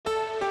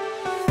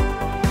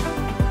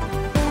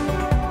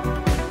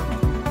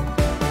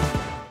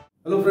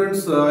Hello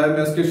friends, I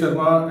am SK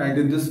Sharma, and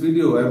in this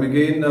video I am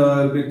again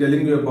be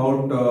telling you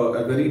about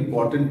a very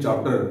important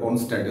chapter on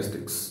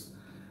statistics.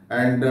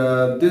 And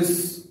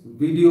this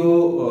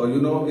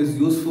video is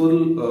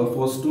useful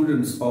for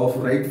students of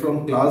right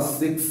from class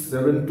 6,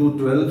 7 to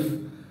 12,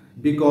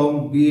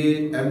 BCom,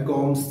 BA,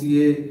 MCOM,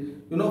 CA,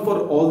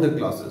 for all the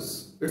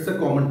classes. It's a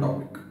common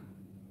topic.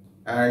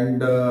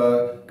 And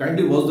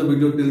kindly watch the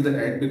video till the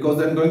end, because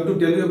I am going to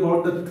tell you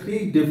about the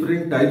three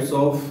different types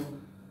of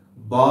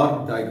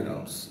bar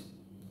diagrams.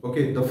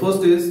 Okay, the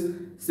first is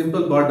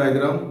simple bar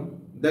diagram,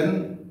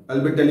 then I'll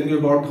be telling you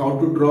about how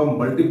to draw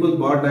multiple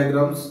bar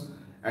diagrams,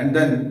 and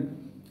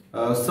then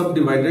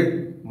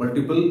subdivided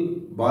multiple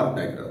bar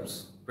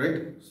diagrams,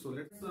 right? So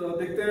let's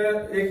देखते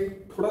हैं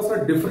एक थोड़ा सा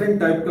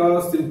different type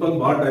का simple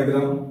bar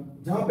diagram,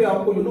 जहाँ पे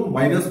आपको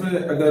minus में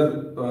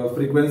अगर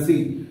फ्रीक्वेंसी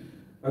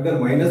अगर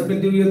माइनस में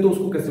दी हुई है तो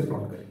उसको कैसे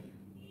प्लॉट करेंगे,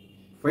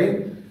 फाइन।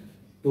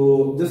 तो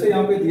जैसे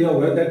यहाँ पे दिया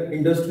हुआ है that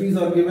industries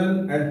are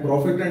given and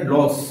profit and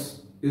loss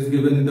is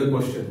given in the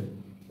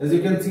question. As you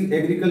can see,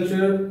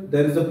 agriculture,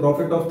 there is a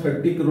profit of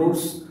 30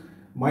 crores,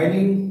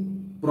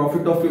 mining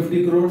profit of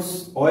 50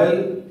 crores,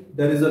 oil,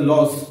 there is a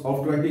loss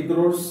of 20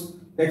 crores,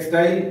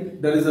 textile,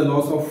 there is a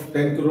loss of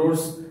 10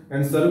 crores,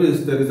 and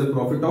service, there is a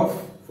profit of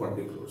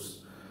 40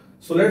 crores.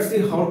 So let's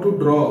see how to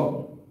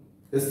draw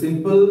a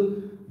simple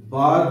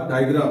bar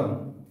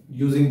diagram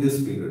using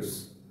these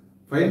figures,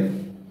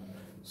 fine.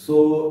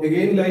 So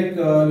again, like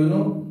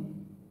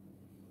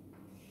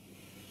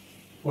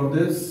for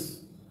this,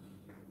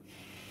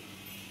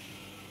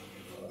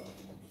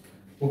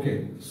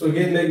 okay, so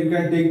again, like you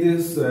can take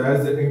this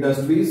as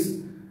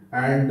industries,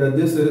 and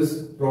this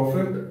is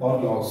profit or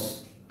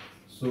loss.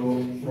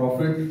 So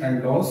profit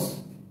and loss,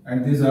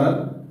 and these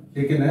are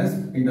taken as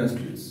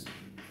industries,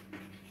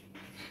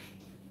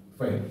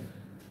 fine.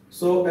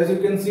 So as you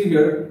can see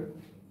here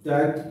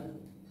that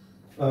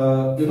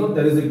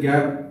there is a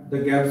gap. The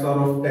gaps are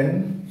of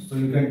 10, so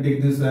you can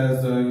take this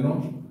as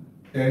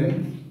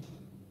 10,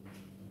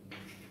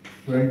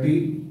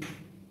 20,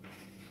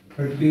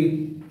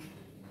 30,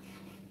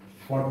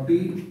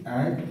 40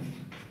 and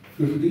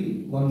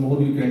 50. One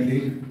more you can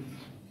take.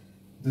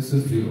 This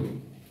is 0.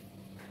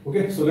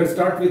 Okay, so let's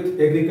start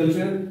with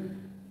agriculture.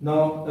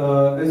 Now,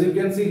 as you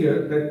can see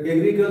here, that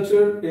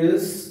agriculture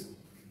is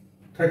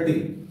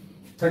 30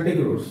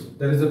 crores.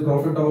 There is a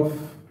profit of,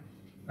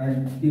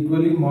 and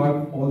equally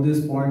mark all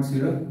these points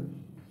here.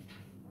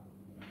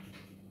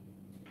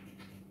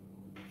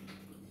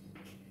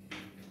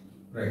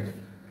 Right.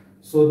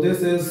 So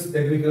this is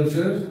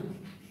agriculture,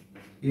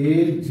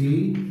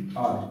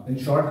 AGR in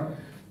short.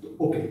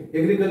 Okay,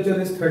 agriculture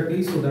is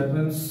 30, so that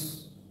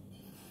means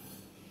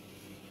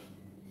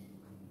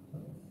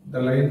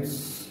the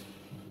lines,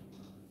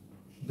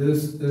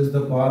 this is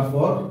the bar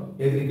for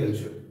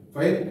agriculture,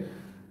 fine,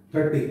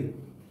 30.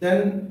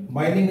 Then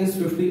mining is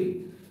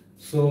 50,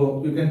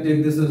 so you can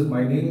take this as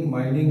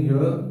mining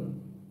here.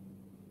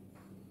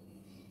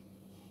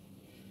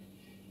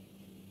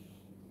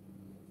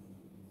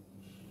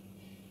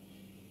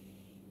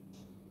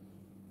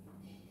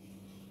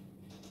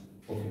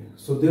 Okay,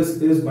 so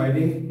this is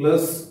mining,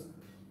 plus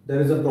there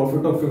is a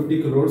profit of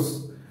 50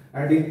 crores,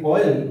 and in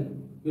oil,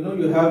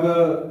 you have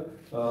a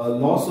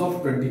loss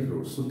of 20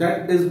 crores. So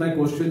that is my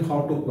question,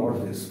 how to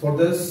plot this. For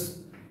this,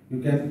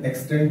 you can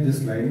extend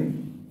this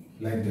line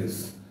like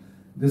this.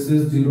 This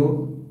is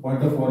 0,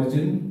 point of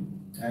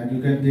origin, and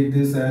you can take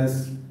this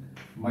as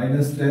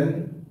minus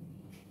 10.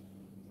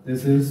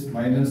 This is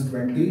minus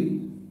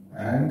 20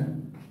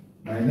 and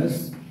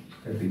minus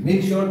 30.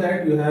 Make sure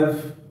that you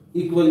have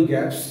equal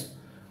gaps.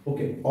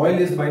 Okay, oil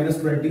is minus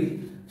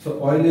 20,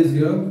 so oil is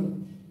here,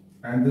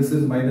 and this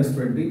is minus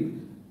 20.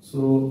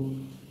 So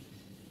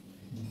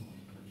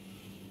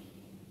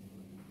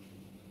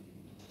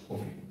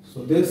okay,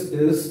 so this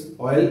is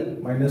oil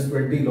minus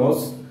 20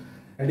 loss,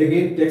 and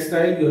again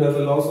textile, you have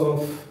a loss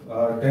of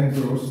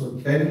 10 crores, so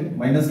 10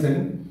 minus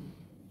 10.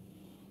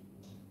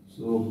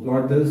 So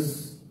plot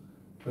this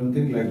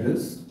something like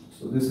this.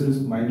 So this is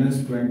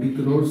minus 20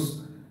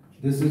 crores,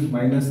 this is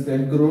minus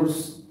 10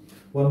 crores.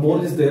 One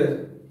more is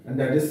there, and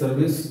that is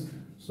service.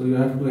 So you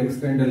have to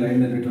extend a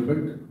line a little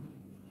bit.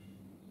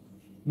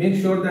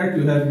 Make sure that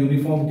you have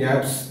uniform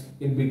gaps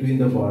in between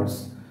the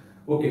bars.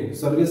 Okay,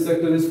 service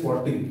sector is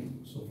 40.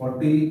 So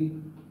 40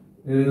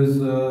 is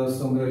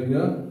somewhere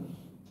here.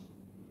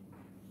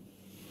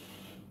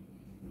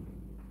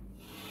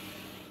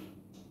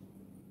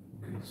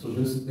 Okay, so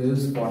this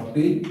is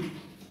 40.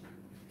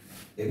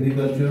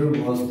 Agriculture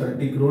was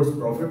 30 crores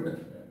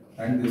profit,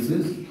 and this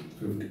is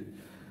 50.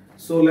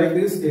 So like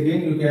this,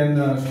 again you can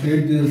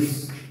shade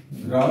these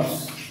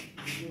graphs.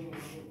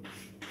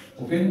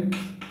 Okay,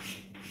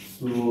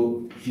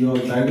 so your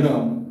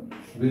diagram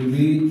will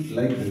be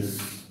like this.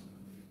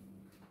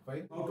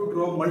 How to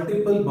draw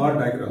multiple bar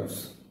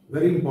diagrams,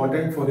 very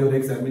important for your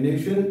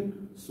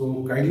examination,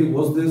 so kindly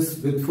watch this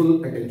with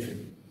full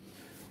attention.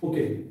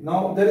 Okay,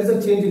 now there is a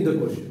change in the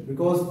question,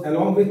 because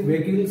along with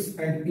vehicles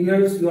and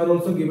years, you are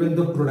also given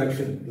the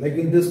production. Like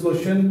in this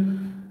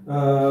question,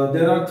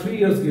 there are 3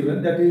 years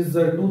given, that is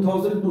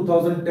 2000,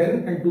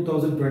 2010 and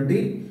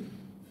 2020.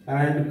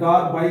 And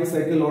car, bike,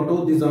 cycle,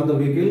 auto, these are the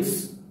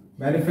vehicles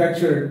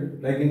manufactured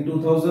like in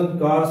 2000,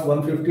 cars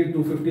 150,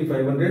 250,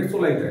 500, so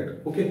like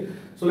that. Okay,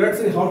 so let's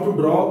see how to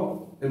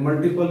draw a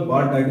multiple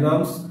bar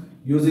diagrams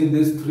using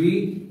these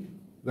 3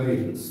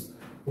 variables.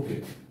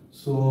 Okay,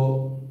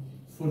 so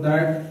for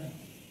that,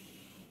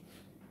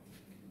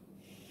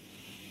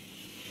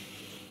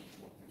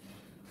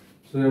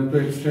 so you have to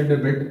extend a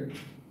bit.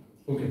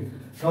 Okay,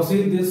 now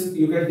see this,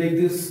 you can take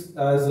this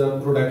as a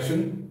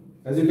production.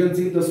 As you can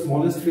see, the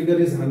smallest figure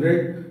is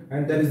 100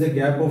 and there is a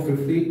gap of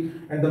 50,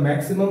 and the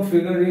maximum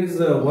figure is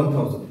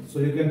 1000. So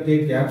you can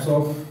take gaps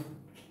of,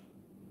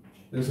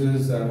 this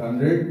is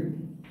 100,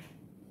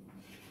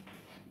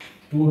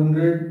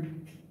 200,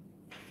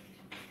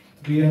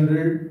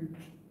 300,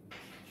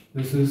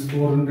 this is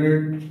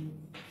 400.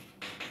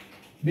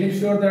 Make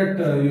sure that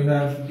you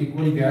have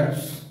equal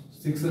gaps,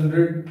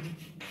 600,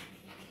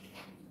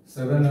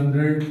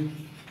 700,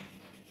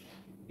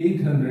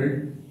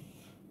 800,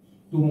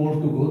 2 more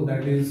to go,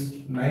 that is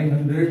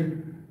 900,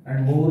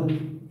 and more,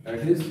 that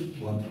is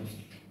 1000.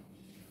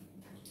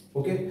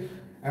 Okay,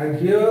 and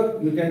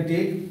here you can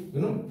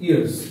take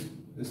years.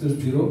 This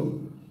is 0.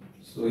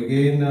 So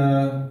again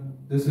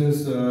this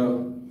is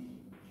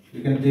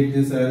you can take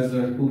this as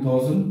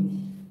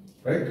 2000,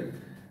 right?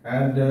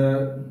 And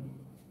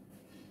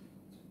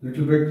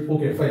little bit,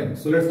 okay, fine.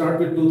 So let's start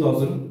with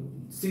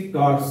 2000. See,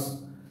 cars.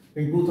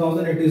 In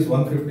 2000 it is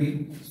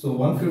 150. So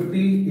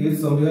 150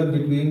 is somewhere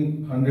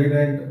between 100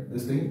 and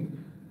this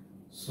thing.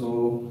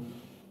 So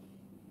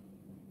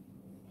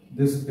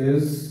this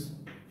is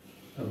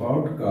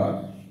about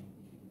car.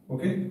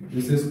 Okay,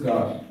 this is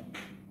car.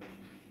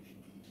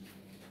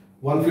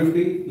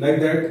 150, like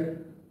that.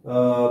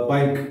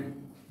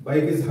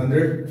 Bike is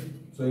 100.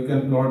 So you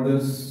can plot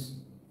this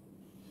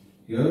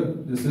here.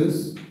 This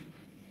is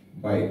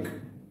bike.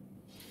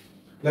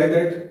 Like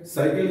that.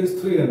 Cycle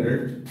is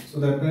 300. So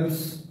that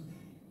means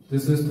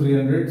this is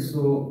 300.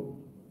 So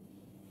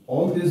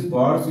all these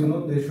bars,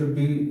 they should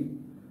be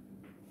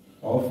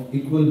of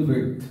equal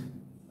width,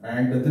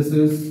 and this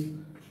is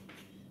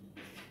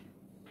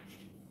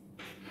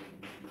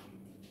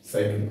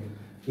cycle.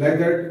 Like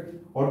that,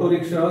 auto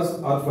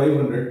rickshaws are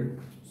 500.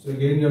 So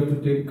again you have to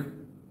take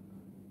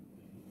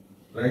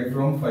right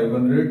from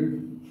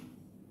 500.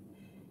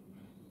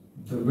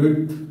 The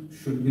width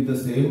should be the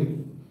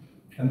same,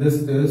 and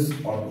this is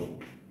auto.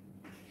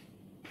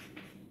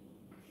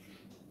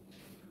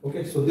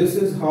 Okay, so this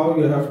is how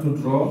you have to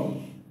draw,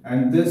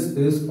 and this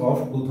is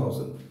of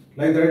 2000.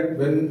 Like that,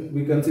 when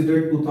we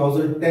consider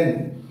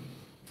 2010,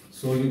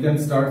 so you can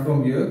start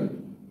from here.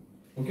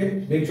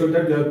 Okay, make sure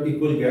that you have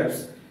equal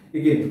gaps.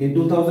 Again, in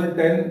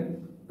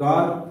 2010,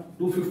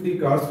 250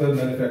 cars were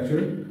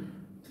manufactured.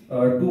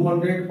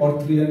 200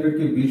 और 300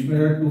 के बीच में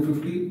है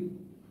 250.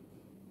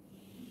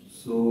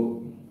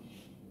 So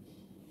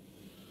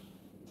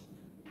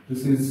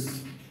this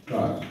is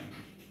car.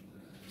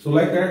 So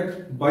like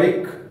that,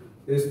 bike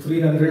is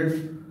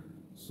 300.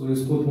 So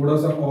इसको थोड़ा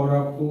सा और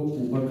आपको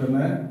ऊपर करना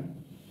है.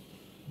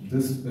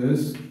 This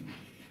is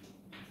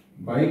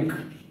bike.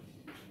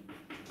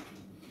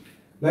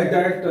 Like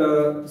that,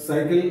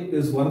 cycle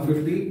is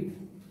 150.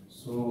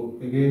 So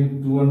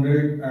again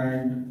 200,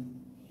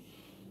 and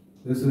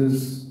this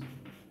is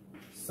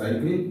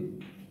cycle.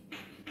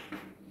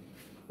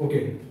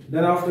 Okay.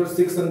 Then after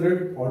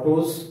 600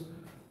 autos,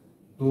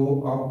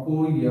 तो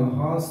आपको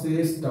यहां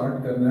से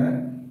start करना है.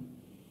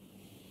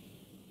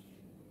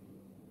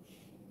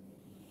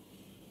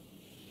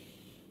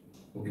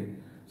 Okay.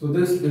 So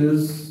this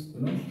is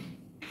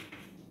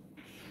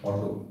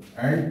auto.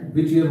 And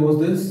which year was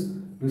this?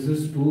 This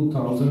is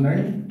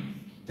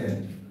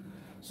 2010.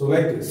 So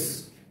like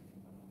this.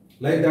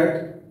 Like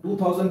that,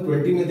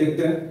 2020 में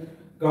देखते हैं,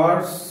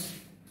 cars,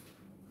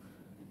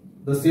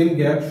 the same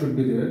gap should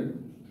be there.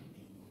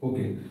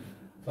 Okay.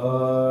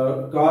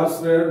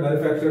 Cars were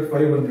manufactured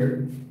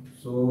 500.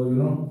 So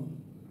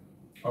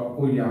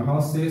आपको यहां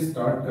से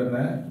start करना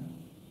है.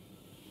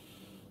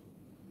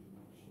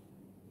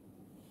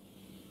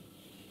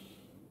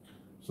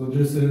 So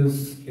this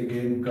is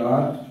again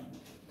car.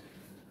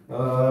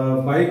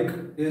 Bike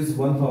is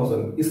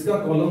 1000. इसका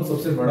column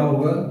सबसे बड़ा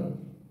होगा,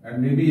 and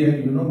maybe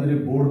मेरे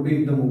बोर्ड पे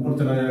एकदम ऊपर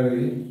चला जाएगा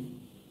ये,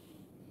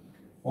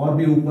 और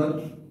भी ऊपर,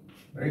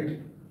 right?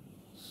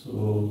 So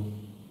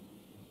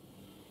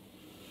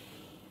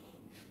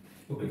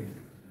okay.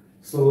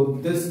 So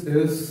this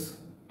is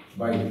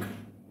bike.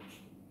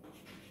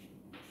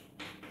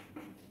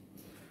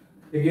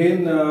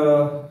 Again,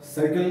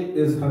 cycle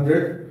is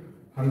 100.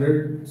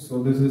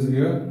 So this is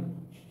here.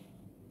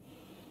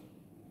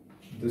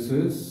 This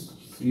is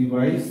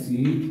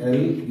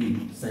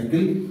CYCLE,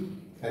 cycle.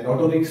 And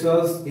auto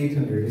rickshaws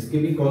 800. इसके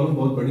भी कॉलम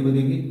बहुत बड़ी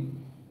बनेगी.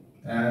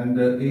 And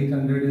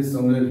 800 is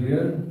somewhere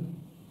here.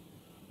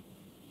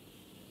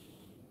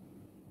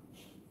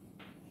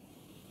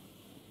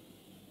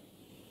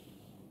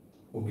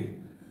 Okay.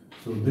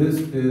 So this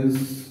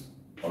is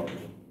auto.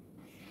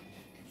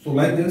 So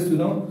like this,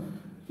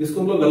 इसको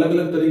हम लोग अलग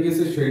अलग तरीके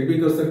से शेड भी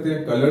कर सकते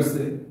हैं कलर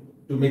से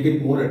to make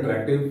it more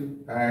attractive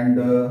and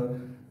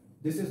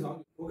this is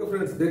okay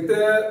friends, देखते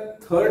हैं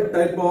third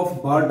type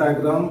of bar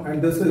diagram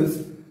and this is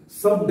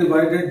सब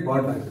डिवाइडेड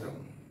बार डायग्राम।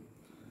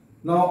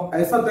 नाउ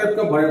ऐसा टाइप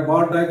का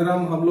बार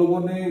डायग्राम हम लोगों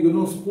ने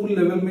स्कूल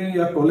लेवल में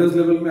या कॉलेज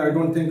लेवल में आई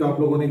डोंट थिंक आप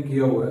लोगों ने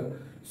किया हुआ है।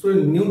 So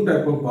new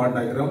type of bar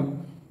diagram,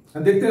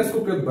 देखते हैं इसको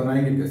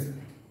बनाएंगे कैसे।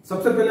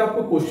 सबसे पहले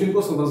आपको क्वेश्चन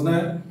को समझना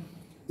है।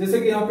 जैसे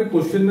कि यहाँ पे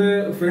क्वेश्चन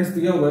में फ्रेंड्स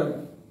दिया हुआ है,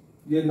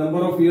 ये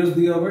नंबर ऑफ इयर्स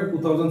दिया हुआ है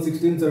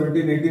 2016,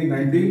 17, 18,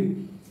 19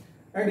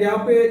 एंड यहाँ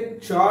पे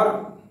 4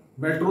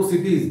 मेट्रो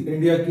सिटीज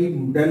इंडिया की,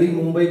 Delhi,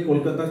 Mumbai,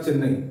 Kolkata,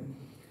 Chennai,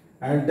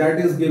 and that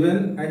is given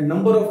and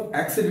number of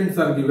accidents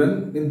are given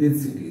in this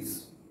cities.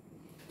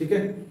 ठीक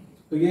है,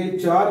 तो ये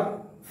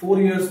 4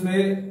 इयर्स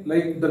में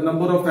like the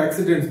number of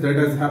accidents that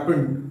has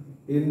happened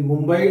in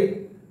Mumbai,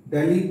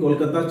 Delhi,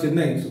 Kolkata,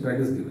 Chennai, so that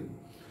is given.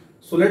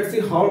 So let's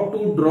see how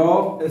to draw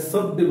a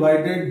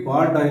subdivided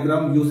bar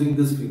diagram using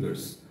these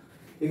figures.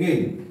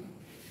 Again,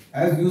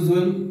 as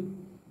usual,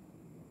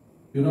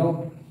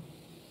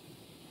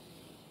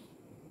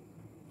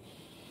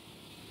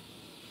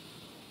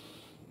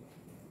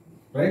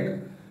 right?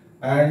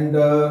 And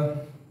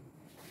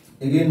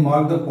again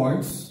mark the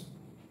points.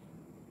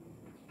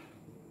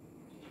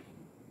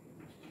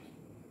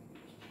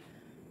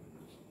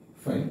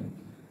 Fine.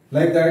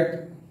 Like that.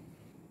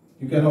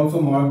 You can also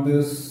mark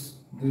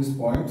these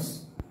points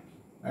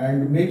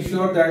and make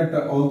sure that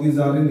all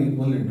these are in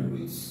equal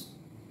intervals.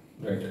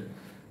 Right.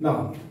 Now,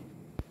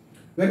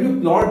 when you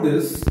plot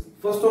this,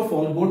 first of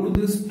all, go to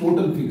this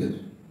total figure.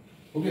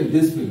 Okay,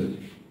 this figure.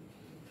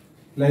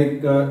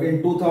 Like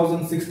in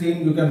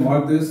 2016, you can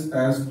mark this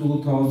as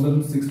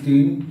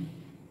 2016.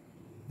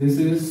 This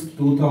is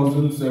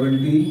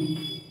 2017.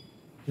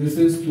 This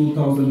is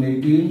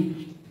 2018,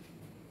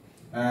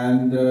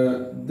 and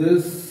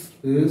this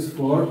is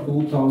for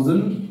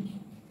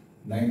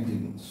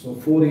 2019. So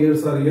 4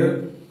 years are here,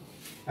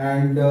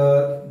 and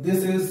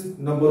this is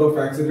number of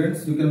accidents.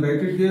 You can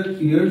write it here,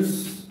 years,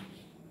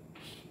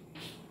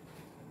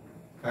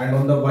 and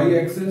on the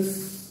y-axis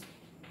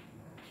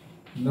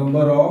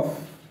number of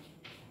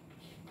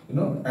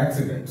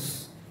accidents,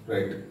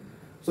 right?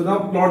 So now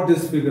plot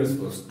these figures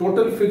first.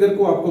 Total figure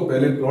को आपको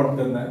पहले plot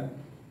करना है.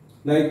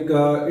 Like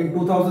in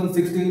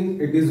 2016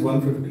 it is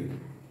 150.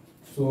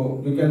 So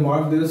you can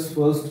mark this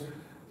first.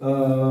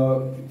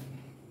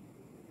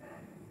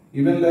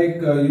 Even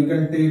like you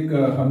can take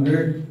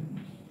 100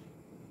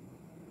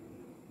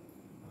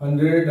 and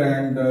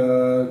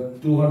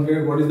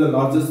 200. What is the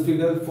largest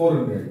figure?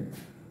 400.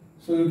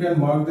 So you can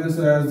mark this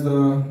as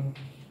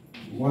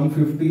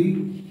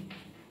 150,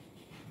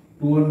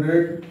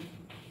 200,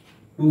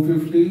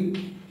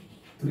 250,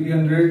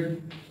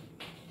 300,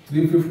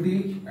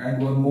 350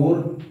 and one more,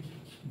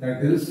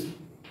 that is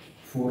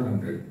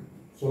 400.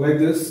 So like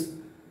this.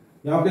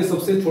 यहाँ पे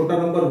सबसे छोटा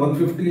number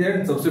 150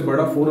 है, सबसे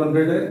बड़ा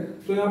 400 है,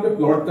 तो यहाँ पे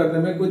प्लॉट करने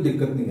में कोई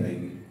दिक्कत नहीं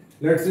आएगी।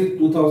 लेट्स सी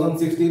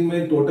 2016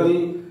 में total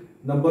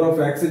number of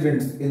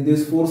accidents in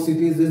this 4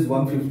 cities is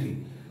 150.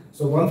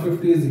 So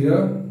 150 is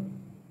here.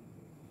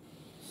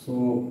 So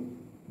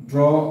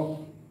draw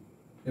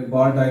a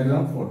bar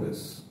diagram for this,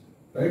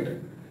 right?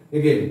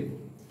 Again,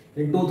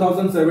 in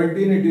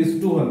 2017 it is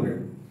 200.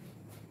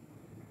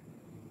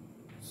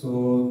 So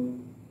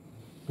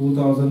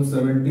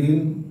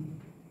 2017.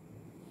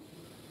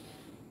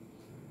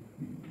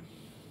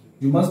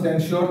 You must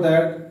ensure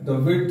that the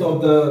width of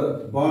the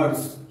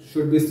bars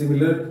should be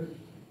similar.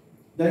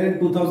 Then in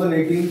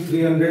 2018,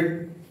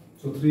 300.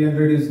 So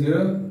 300 is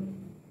here.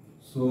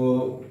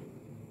 So,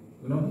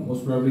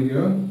 most probably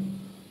here.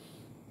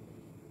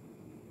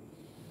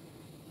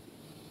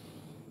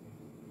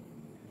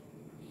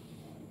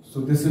 So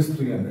this is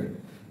 300.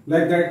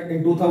 Like that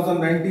in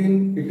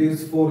 2019, it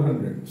is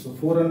 400. So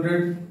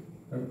 400,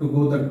 I have to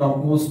go the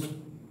topmost.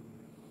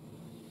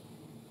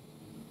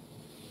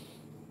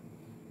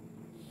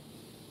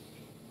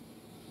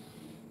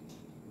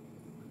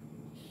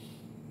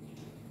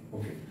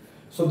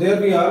 So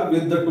there we are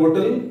with the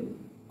total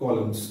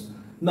columns.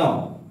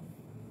 Now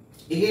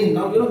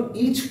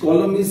each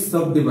column is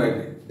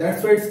subdivided.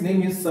 That's why its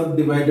name is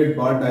subdivided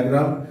bar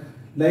diagram.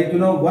 Like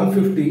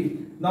 150.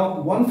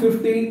 Now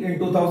 150 in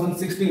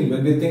 2016.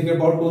 When we think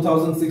about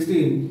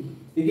 2016,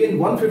 again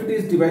 150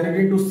 is divided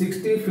into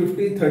 60,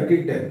 50,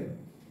 30, 10.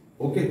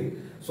 Okay.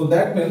 So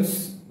that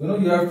means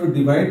you have to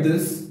divide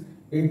this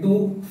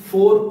into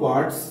 4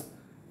 parts,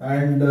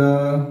 and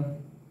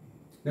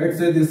let's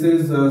say this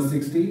is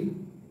 60.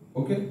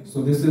 Okay,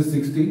 so this is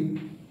 60,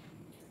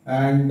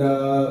 and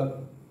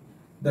the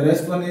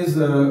rest one is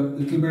little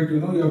bit, you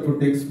have to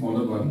take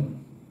smaller one,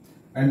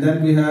 and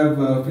then we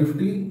have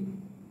 50.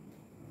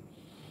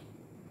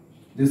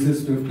 This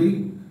is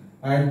 50,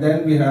 and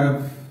then we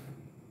have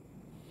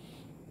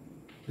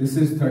this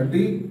is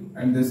 30,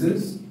 and this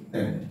is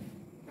 10.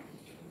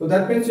 So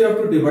that means you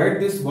have to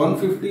divide this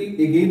 150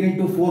 again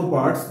into 4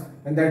 parts,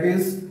 and that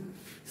is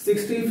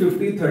 60,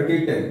 50,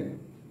 30, 10.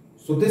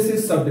 So this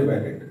is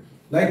subdivided.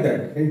 Like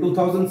that, in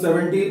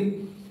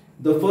 2017,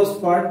 the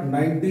first part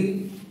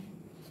 90,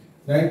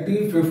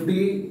 90,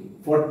 50,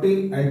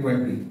 40 and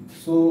 20.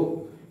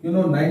 So,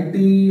 90,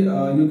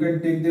 you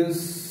can take this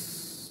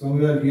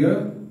somewhere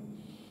here.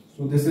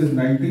 So this is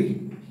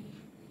 90.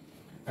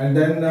 And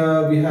then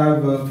we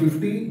have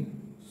 50.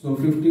 So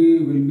 50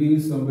 will be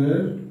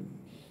somewhere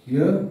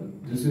here.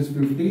 This is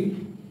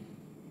 50.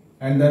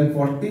 And then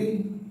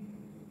 40.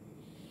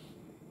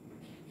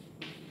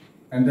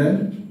 And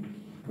then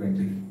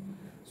 20.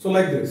 So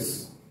like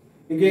this.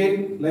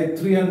 Again, like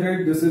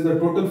 300, this is the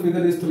total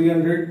figure is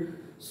 300.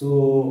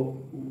 So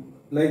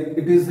like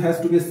has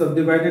to be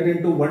subdivided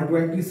into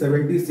 120,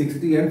 70,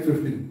 60 and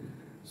 50.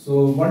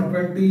 So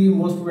 120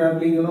 most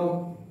probably,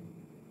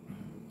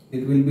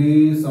 it will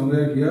be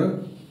somewhere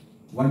here,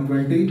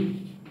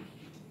 120.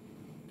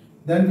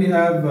 Then we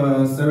have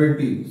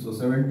 70. So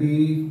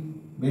 70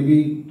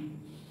 maybe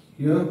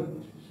here.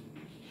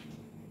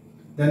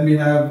 Then we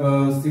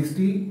have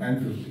 60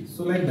 and 50.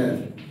 So like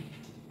that.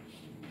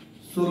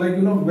 So like,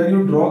 when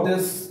you draw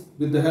this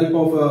with the help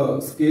of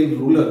a scale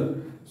ruler,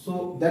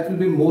 so that will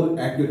be more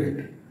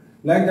accurate.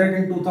 Like that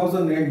in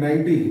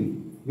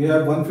 2019, we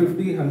have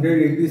 150,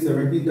 180,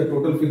 70. The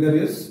total figure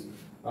is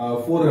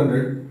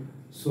 400.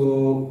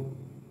 So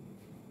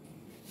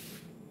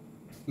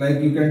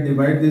like you can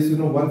divide this,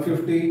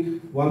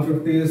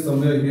 150 is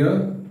somewhere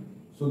here.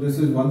 So this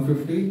is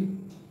 150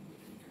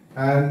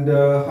 and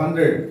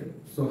 100.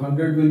 So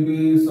 100 will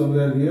be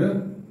somewhere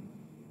here.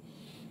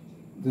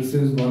 This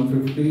is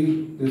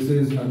 150, this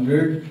is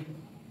 100.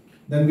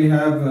 Then we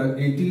have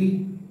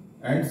 80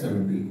 and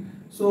 70.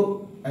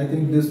 So I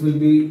think this will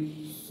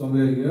be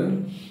somewhere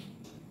here.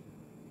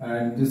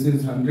 And this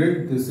is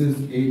 100, this is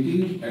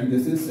 80 and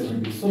this is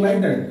 70. So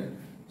like that.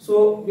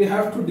 So we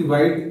have to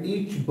divide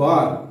each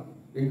bar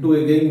into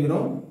again,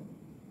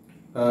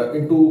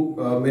 into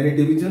many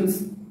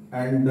divisions,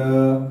 and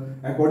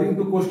according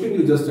to question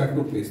you just have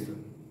to place them.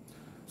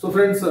 So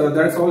friends,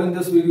 that's all in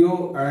this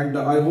video, and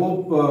I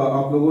hope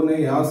आप लोगों ने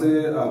यहाँ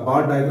से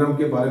बार diagram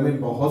के बारे में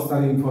बहुत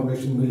सारी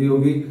इंफॉर्मेशन मिली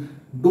होगी.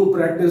 Do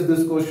practice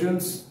these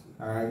questions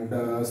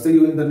and see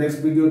you in the next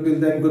video. Till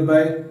then,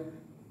 goodbye.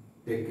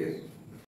 Take care.